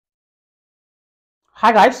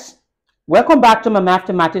Hi guys, welcome back to my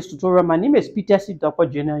mathematics tutorial. My name is Peter C. Dr.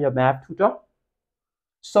 Jr., your math tutor.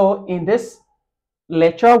 So in this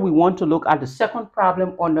lecture, we want to look at the second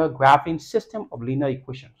problem on the graphing system of linear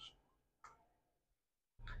equations.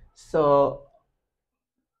 So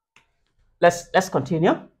let's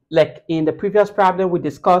continue. Like in the previous problem, we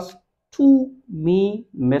discussed two main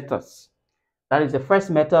methods. That is the first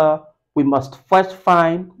method, we must first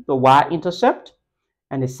find the y-intercept.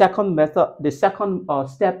 And the second method, the second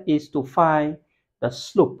step is to find the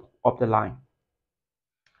slope of the line.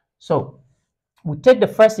 So we take the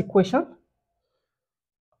first equation,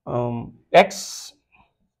 x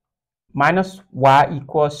minus y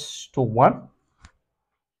equals to 1.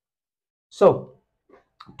 So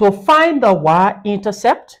to find the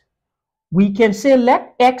y-intercept, we can say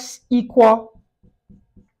let x equal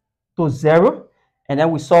to 0, and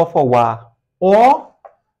then we solve for y. Or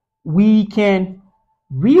we can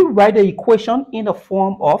rewrite the equation in the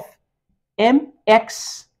form of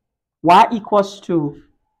mx y equals to,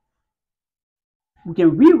 we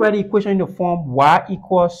can rewrite the equation in the form y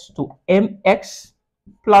equals to mx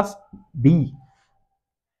plus b.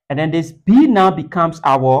 And then this b now becomes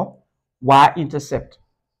our y-intercept.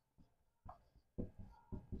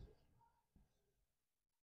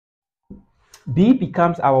 B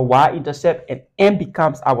becomes our y-intercept and m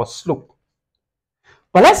becomes our slope.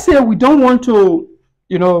 But let's say we don't want to,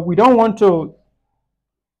 we don't want to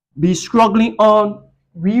be struggling on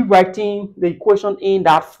rewriting the equation in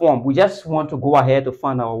that form. We just want to go ahead to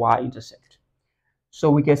find our y-intercept.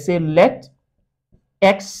 So we can say let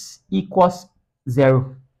x equals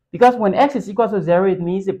 0. Because when x is equal to 0, it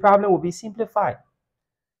means the problem will be simplified.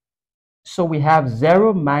 So we have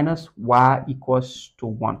 0 minus y equals to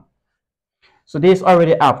 1. So this is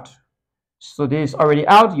already out. So this is already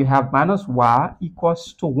out. You have minus y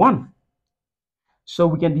equals to 1. So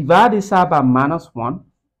we can divide this out by minus 1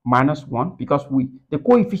 because the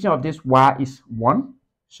coefficient of this y is 1.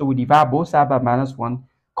 So we divide both sides by minus 1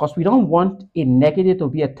 because we don't want a negative to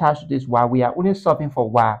be attached to this y. We are only solving for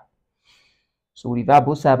y. So we divide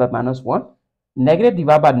both sides by minus 1. Negative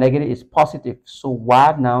divided by negative is positive. So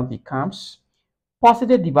y now becomes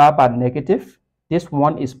positive divided by negative. This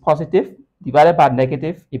 1 is positive. Divided by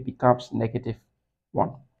negative, it becomes negative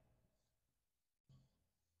 1.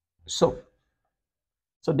 So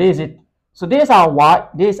this is it. So this is our y.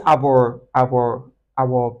 This is our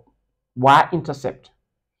y-intercept.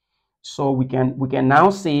 So we can now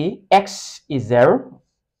say x is 0,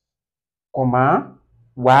 comma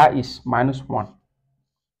y is minus 1.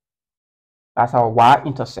 That's our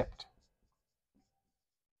y-intercept.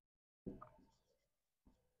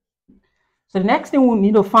 So the next thing we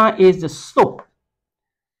need to find is the slope.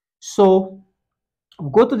 So we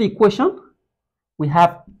go to the equation. We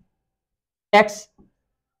have x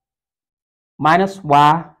minus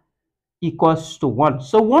y equals to 1.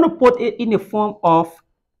 So we want to put it in the form of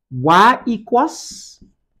y equals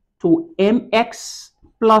to mx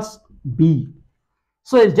plus b.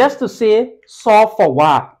 So it's just to say solve for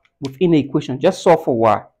y within the equation. Just solve for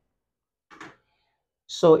y.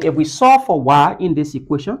 So if we solve for y in this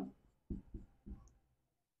equation,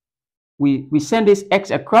 we send this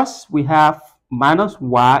x across. We have minus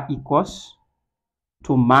y equals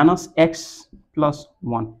to minus x plus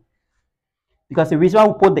 1. Because the reason why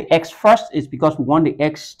we put the x first is because we want the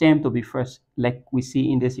x term to be first, like we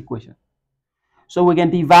see in this equation. So we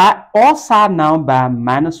can divide all sides now by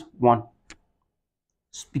minus 1.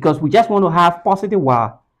 Because we just want to have positive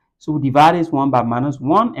y. So we divide this one by minus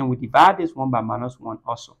 1 and we divide this one by minus 1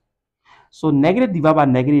 also. So negative divided by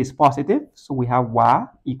negative is positive. So we have y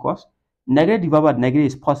equals negative divided by negative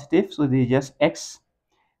is positive. So this is just x.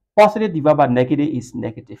 Positive divided by negative is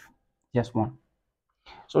negative. Just 1.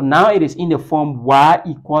 So now it is in the form y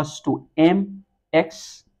equals to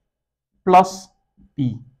mx plus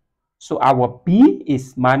b. So our b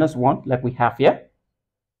is minus 1 like we have here.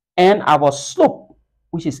 And our slope,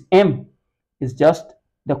 which is m, is just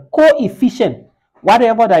the coefficient.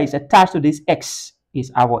 Whatever that is attached to this x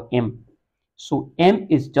is our m. So m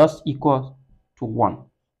is just equal to 1.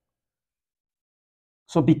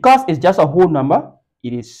 So because it's just a whole number,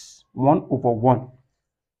 it is 1 over 1.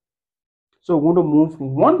 So we want to move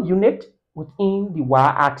 1 unit within the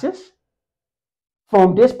y-axis.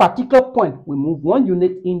 From this particular point, we move 1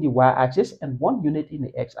 unit in the y-axis and 1 unit in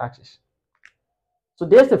the x-axis. So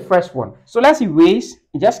there's the first one. So let's erase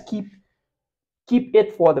and just keep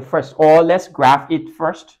it for the first, or let's graph it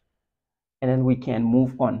first, and then we can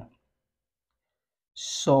move on.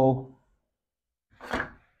 So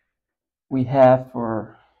we have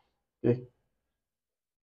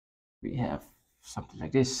we have something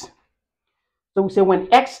like this. So we say when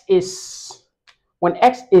x is when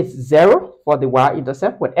x is 0 for the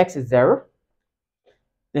y-intercept, when x is 0,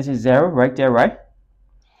 this is 0 right there, right?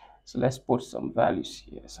 So let's put some values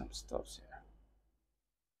here, some stuffs here.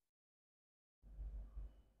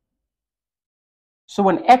 So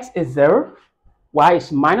when x is 0, y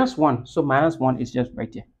is -1. So -1 is just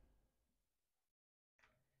right there.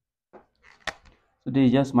 So this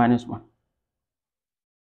is just -1.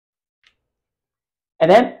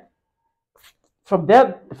 And then from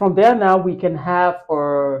there now we can have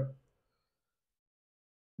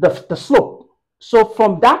the slope. So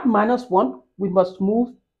from that -1, we must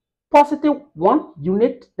move positive 1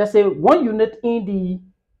 unit, let's say 1 unit in the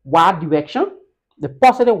y direction, the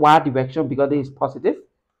positive y direction, because it is positive.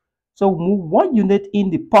 So move 1 unit in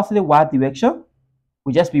the positive y direction,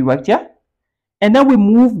 will just be right here. And then we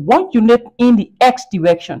move 1 unit in the x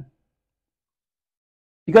direction,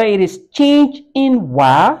 because it is change in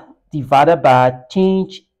y divided by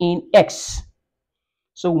change in x.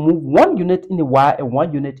 So we move 1 unit in the y and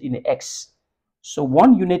 1 unit in the x. So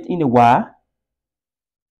 1 unit in the y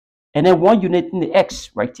and then 1 unit in the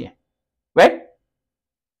x right here, right?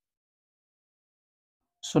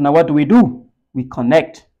 So now what do? We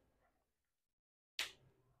connect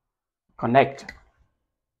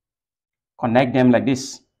them like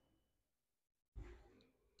this.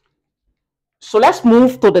 So let's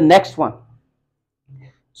move to the next one.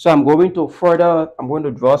 So I'm going to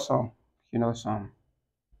draw some, some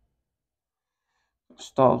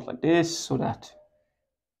stuff like this, so that,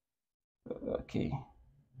 okay,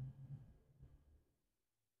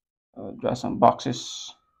 draw some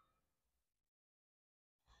boxes.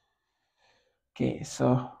 Okay,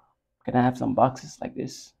 so can I have some boxes like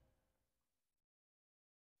this?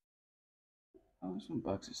 Some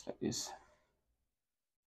boxes like this.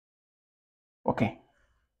 Okay.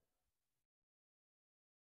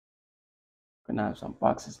 Can I have some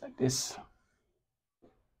boxes like this?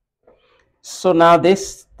 So now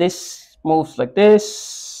this moves like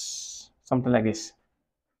this, something like this.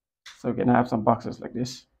 So we can have some boxes like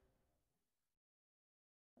this.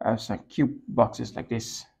 I have some cube boxes like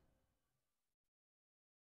this.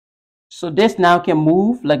 So this now can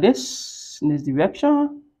move like this in this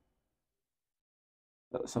direction,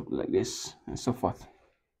 something like this, and so forth.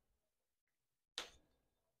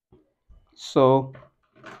 So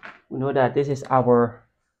we know that this is our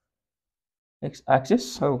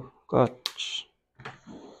x-axis. Oh gosh,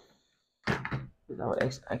 this is our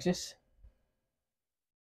x-axis.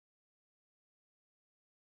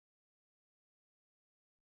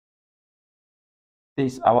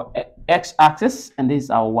 This is our x-axis and this is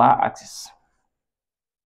our y-axis.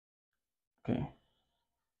 Okay,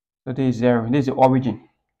 so this is 0. This is the origin,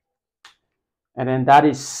 and then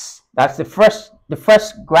that's the first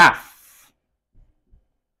graph.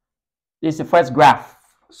 This is the first graph.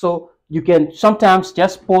 So you can sometimes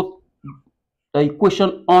just put the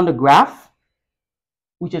equation on the graph,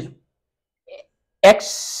 which is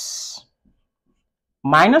x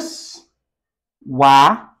minus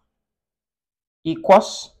y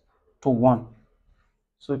equals to 1.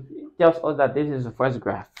 So it tells us that this is the first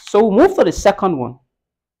graph. So we'll move to the second one.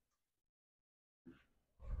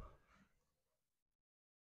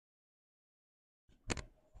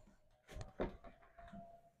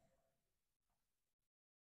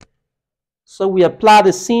 So we apply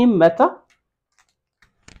the same method.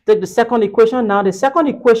 Take the second equation. Now the second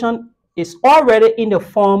equation is already in the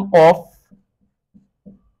form of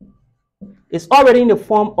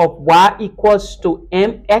y equals to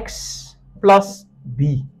mx plus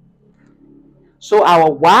b. So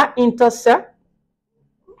our y-intercept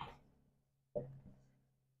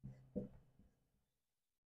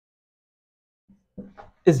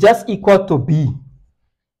is just equal to b.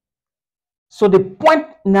 So the point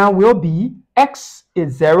now will be x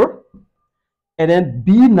is 0, and then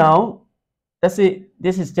b now, let's say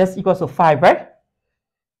this is just equal to 5, right?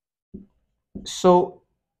 So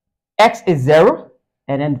x is 0,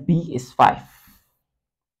 and then b is 5.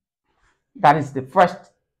 That is the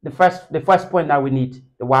first point that we need,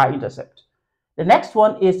 the y-intercept. The next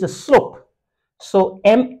one is the slope. So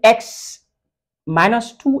mx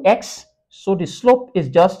minus 2x. So the slope is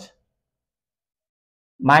just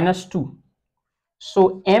minus 2.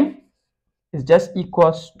 So m is just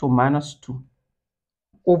equals to minus 2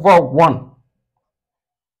 over 1.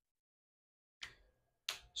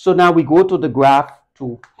 So now we go to the graph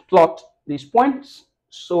to plot these points.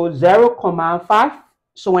 So 0, 5.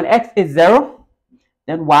 So when x is 0,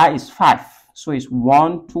 then y is 5. So it's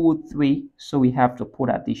 1, 2, 3. So we have to put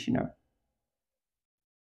additional.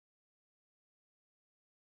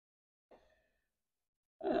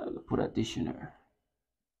 Put additional.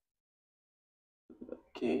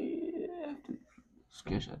 Okay.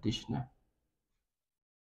 sketch additional.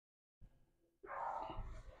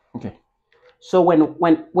 Okay. So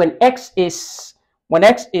when x is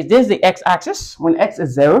this is the x-axis, when x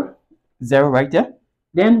is 0 right there,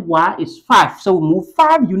 then y is 5. So we move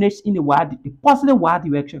 5 units in the positive y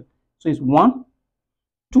direction. So it's 1,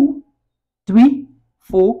 2, 3,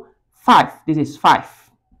 4, 5. This is 5.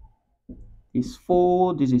 This is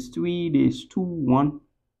 4. This is 3. This is 2, 1.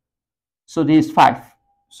 So this is 5.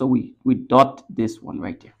 So we dot this one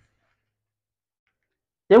right there.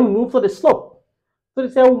 Then we move to the slope. So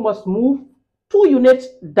they say we must move 2 units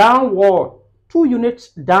downward. 2 units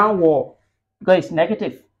downward because it's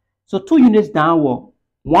negative. So 2 units downward.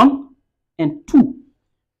 1 and 2.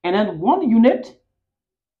 And then 1 unit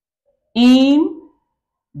in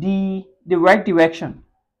the right direction.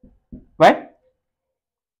 Right?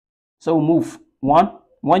 So we move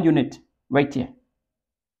 1 unit right here.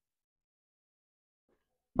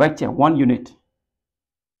 Right here, 1 unit.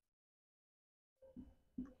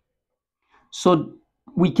 So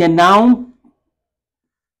we can now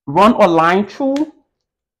run a line through.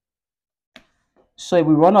 So if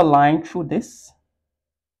we run a line through this,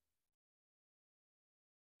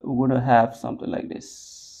 we're going to have something like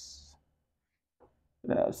this.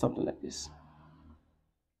 Something like this.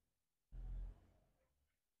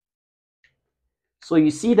 So you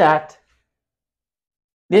see that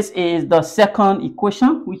this is the second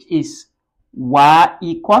equation, which is y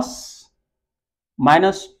equals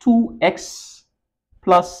minus 2x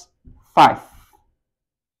plus 5.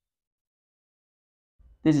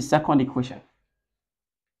 This is the second equation.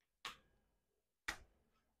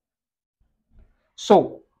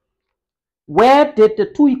 So where did the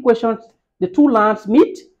two equations, the two lines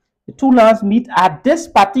meet? The two lines meet at this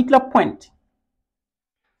particular point.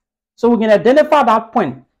 So we can identify that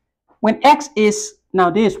point. When x is, now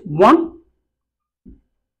this is 1,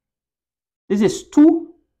 this is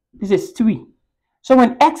 2, this is 3. So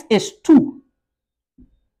when x is 2,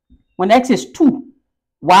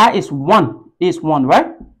 y is 1, this is 1,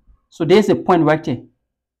 right? So there's a point right here.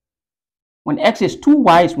 When x is 2,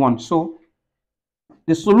 y is 1. So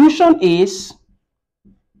the solution is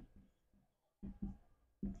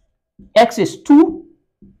x is 2,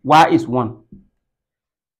 y is 1.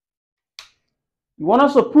 You want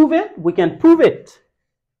us to prove it? We can prove it.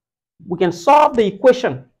 We can solve the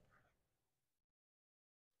equation.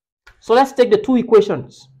 So let's take the two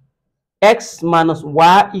equations. X minus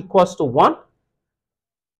y equals to 1.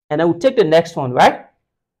 And then we'll take the next one, right?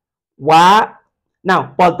 Y.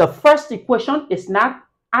 Now, but the first equation is not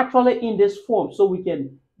actually in this form. So we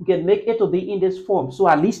can make it to be in this form. So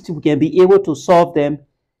at least we can be able to solve them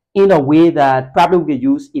in a way that probably we can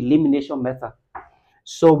use elimination method.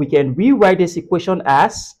 So we can rewrite this equation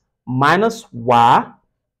as minus y,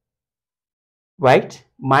 right?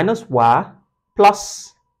 Minus y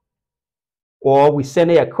plus, or we send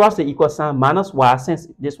it across the equal sign, minus y, since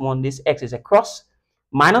this x is across,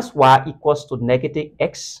 minus y equals to negative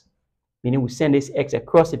x, meaning we send this x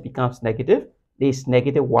across, it becomes negative. This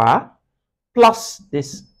negative y plus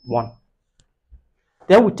this 1.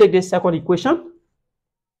 Then we take this second equation,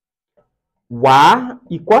 y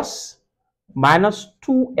equals minus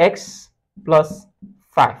 2x plus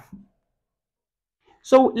 5.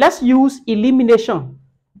 So let's use elimination.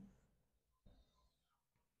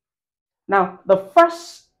 Now, the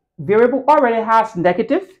first variable already has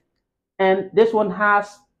negative, and this one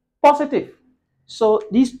has positive. So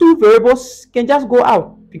these two variables can just go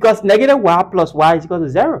out because negative y plus y is equal to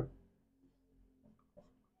 0.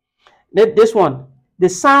 This one, the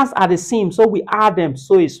signs are the same, so we add them.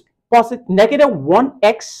 So it's positive, negative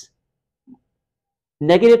 1x,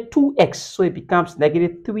 negative 2x, so it becomes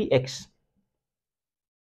negative 3x.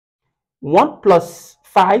 1 plus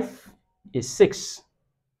 5 is 6.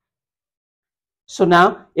 So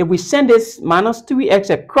now, if we send this minus 3x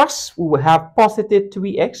across, we will have positive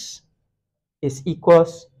 3x is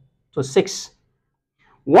equals to 6.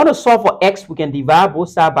 We want to solve for x, we can divide both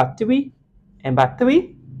sides by 3 and by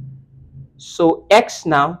 3. So x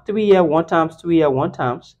now, 3 here 1 times, 3 here 1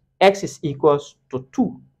 times, x is equals to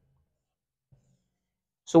 2.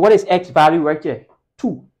 So what is x value right here?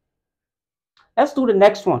 2. Let's do the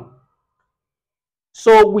next one.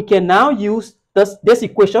 So we can now use this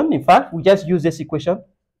equation. In fact, we just use this equation.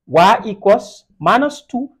 Y equals minus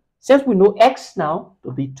 2. Since we know x now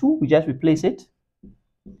to be 2, we just replace it.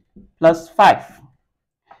 Plus 5.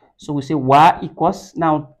 So we say y equals,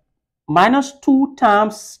 now minus 2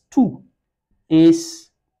 times 2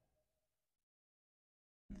 is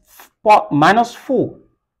minus 4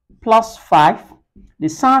 plus 5. The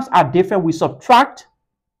signs are different. We subtract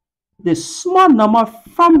the small number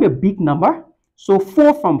from the big number. So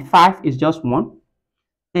 4 from 5 is just 1.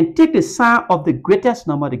 and take the sign of the greatest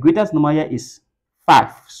number. The greatest number here is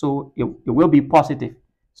 5, so it will be positive.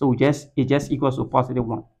 So it just equals to positive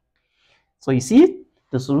 1. So you see,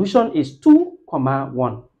 the solution is 2,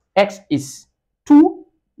 1. X is 2,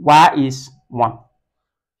 y is 1.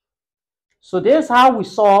 So this is how we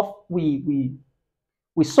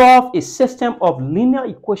solve a system of linear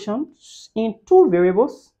equations in 2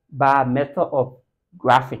 variables by method of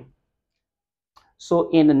graphing. So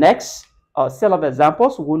in the next set of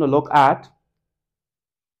examples, we're going to look at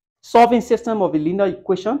solving system of a linear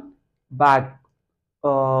equation by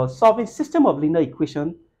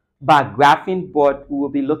graphing, but we will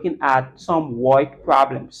be looking at some void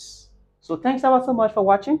problems. So thanks ever so much for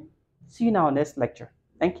watching. See you in our next lecture.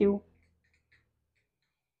 Thank you.